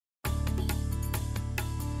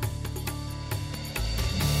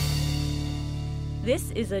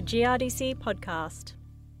This is a GRDC podcast.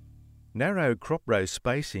 Narrow crop row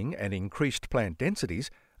spacing and increased plant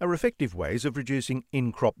densities are effective ways of reducing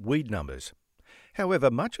in-crop weed numbers.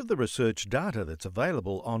 However, much of the research data that's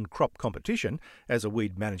available on crop competition as a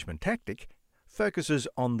weed management tactic focuses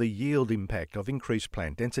on the yield impact of increased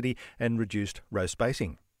plant density and reduced row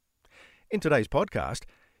spacing. In today's podcast,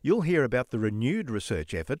 you'll hear about the renewed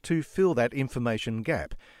research effort to fill that information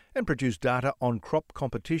gap and produce data on crop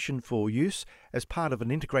competition for use as part of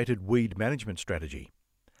an integrated weed management strategy.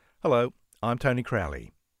 Hello, I'm Tony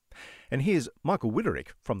Crowley. And here's Michael Witterick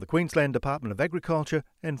from the Queensland Department of Agriculture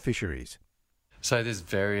and Fisheries. So there's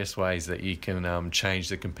various ways that you can change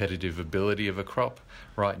the competitive ability of a crop,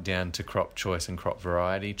 right down to crop choice and crop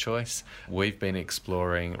variety choice. We've been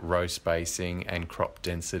exploring row spacing and crop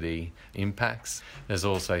density impacts. There's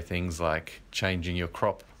also things like changing your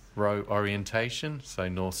crop row orientation, so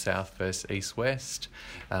north-south versus east-west,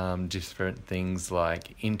 different things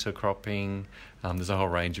like intercropping. There's a whole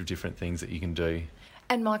range of different things that you can do.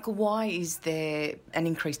 And Michael, why is there an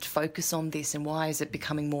increased focus on this and why is it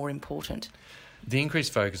becoming more important? The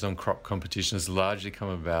increased focus on crop competition has largely come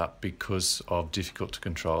about because of difficult to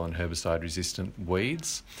control and herbicide-resistant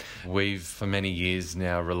weeds. We've, for many years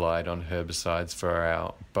now, relied on herbicides for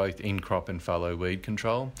our both in-crop and fallow weed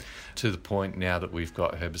control, to the point now that we've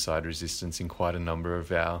got herbicide resistance in quite a number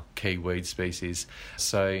of our key weed species.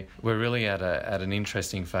 So we're really at an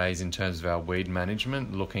interesting phase in terms of our weed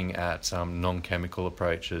management, looking at non-chemical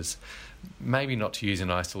approaches. Maybe not to use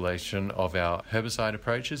in isolation of our herbicide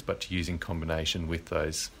approaches, but to use in combination with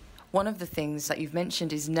those. One of the things that you've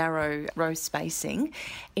mentioned is narrow row spacing.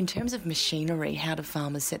 In terms of machinery, how do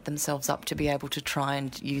farmers set themselves up to be able to try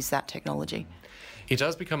and use that technology? It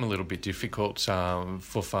does become a little bit difficult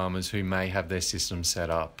for farmers who may have their system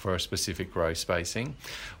set up for a specific row spacing.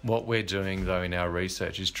 What we're doing, though, in our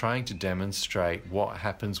research is trying to demonstrate what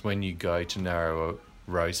happens when you go to narrow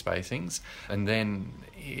row spacings, and then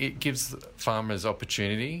it gives farmers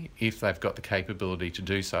opportunity, if they've got the capability to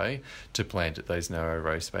do so, to plant at those narrow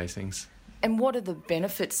row spacings. And what are the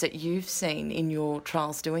benefits that you've seen in your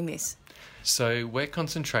trials doing this? So we're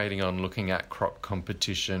concentrating on looking at crop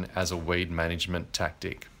competition as a weed management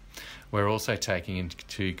tactic. We're also taking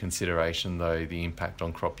into consideration, though, the impact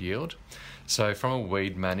on crop yield. So from a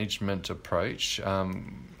weed management approach,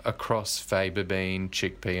 across faba bean,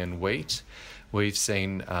 chickpea and wheat, we've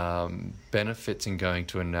seen benefits in going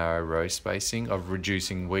to a narrow row spacing of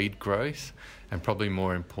reducing weed growth and, probably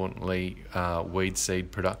more importantly, weed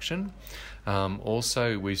seed production.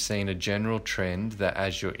 Also, we've seen a general trend that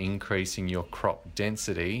as you're increasing your crop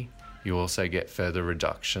density, you also get further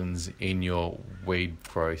reductions in your weed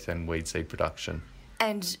growth and weed seed production.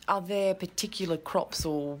 And are there particular crops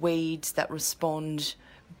or weeds that respond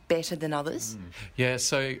better than others? Yeah,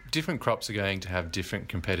 so different crops are going to have different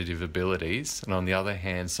competitive abilities, and on the other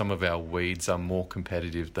hand, some of our weeds are more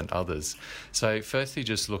competitive than others. So firstly,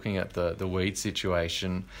 just looking at the weed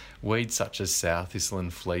situation, weeds such as sow thistle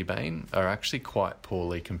and fleabane are actually quite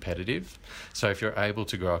poorly competitive. So if you're able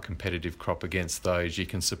to grow a competitive crop against those, you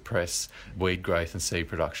can suppress weed growth and seed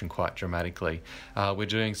production quite dramatically. We're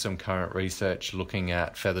doing some current research looking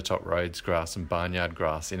at feathertop Rhodes grass and barnyard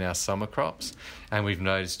grass in our summer crops, and we've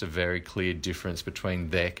noticed a very clear difference between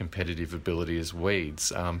their competitive ability as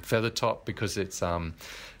weeds. Feathertop, because it's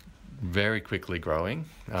very quickly growing,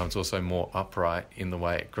 it's also more upright in the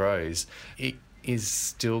way it grows, it is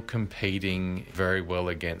still competing very well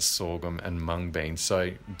against sorghum and mung beans. So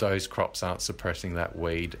those crops aren't suppressing that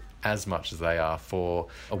weed as much as they are for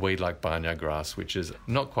a weed like barnyard grass, which is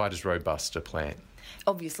not quite as robust a plant.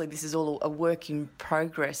 Obviously, this is all a work in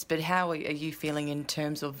progress, but how are you feeling in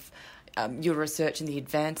terms of your research and the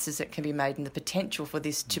advances that can be made and the potential for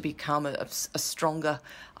this to become a stronger,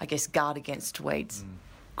 I guess, guard against weeds?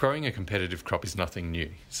 Growing a competitive crop is nothing new,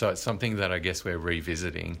 so it's something that I guess we're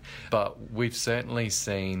revisiting. But we've certainly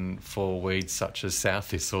seen for weeds such as sow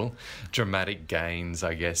thistle dramatic gains,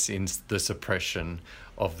 I guess, in the suppression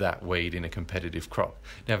of that weed in a competitive crop.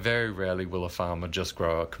 Now, very rarely will a farmer just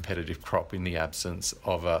grow a competitive crop in the absence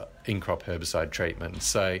of a in-crop herbicide treatment.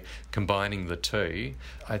 So combining the two,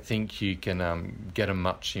 I think you can get a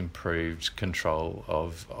much improved control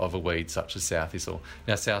of a weed such as sow thistle.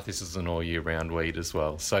 Now, sow thistle is an all-year-round weed as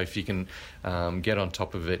well. So if you can get on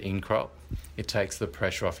top of it in-crop, it takes the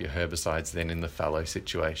pressure off your herbicides then in the fallow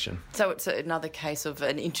situation. So it's another case of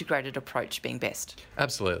an integrated approach being best?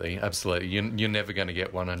 Absolutely, absolutely. You're never going to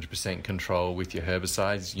get 100% control with your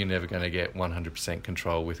herbicides. You're never going to get 100%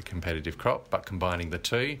 control with a competitive crop, but combining the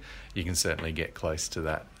two, you can certainly get close to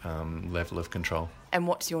that level of control. And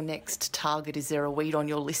what's your next target? Is there a weed on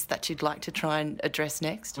your list that you'd like to try and address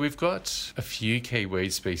next? We've got a few key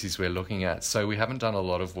weed species we're looking at. So we haven't done a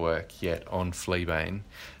lot of work yet on fleabane.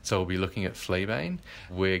 So we'll be looking at fleabane.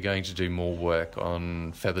 We're going to do more work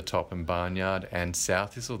on feathertop and barnyard and sow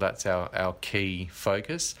thistle. That's our key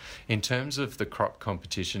focus. In terms of the crop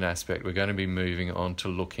competition aspect, we're going to be moving on to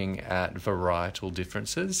looking at varietal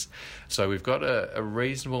differences. So we've got a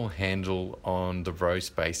reasonable handle on the row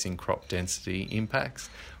spacing crop density impacts.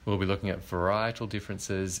 We'll be looking at varietal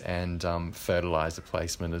differences and fertiliser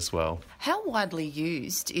placement as well. How widely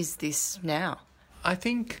used is this now? I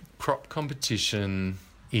think crop competition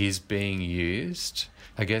is being used.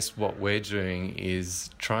 I guess what we're doing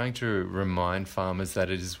is trying to remind farmers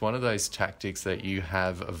that it is one of those tactics that you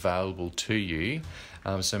have available to you.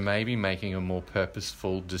 So maybe making a more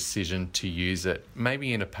purposeful decision to use it,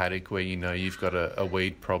 maybe in a paddock where you know you've got a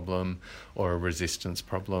weed problem or a resistance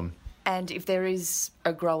problem. And if there is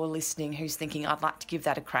a grower listening who's thinking, I'd like to give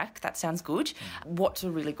that a crack, that sounds good, what's a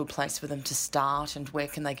really good place for them to start and where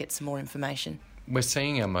can they get some more information? We're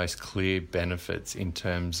seeing our most clear benefits in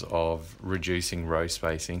terms of reducing row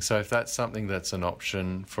spacing. So if that's something that's an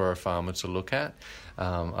option for a farmer to look at,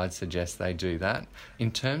 I'd suggest they do that. In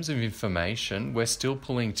terms of information, we're still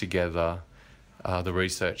pulling together the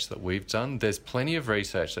research that we've done. There's plenty of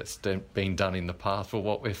research that's been done in the past, but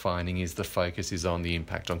what we're finding is the focus is on the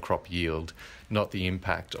impact on crop yield, not the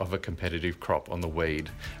impact of a competitive crop on the weed.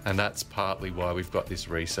 And that's partly why we've got this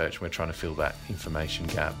research. We're trying to fill that information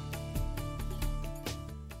gap.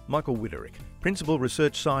 Michael Widerick, Principal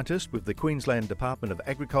Research Scientist with the Queensland Department of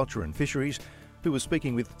Agriculture and Fisheries, who was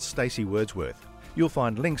speaking with Stacey Wordsworth. You'll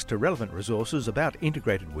find links to relevant resources about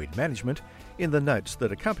integrated weed management in the notes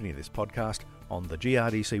that accompany this podcast on the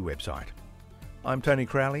GRDC website. I'm Tony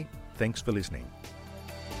Crowley. Thanks for listening.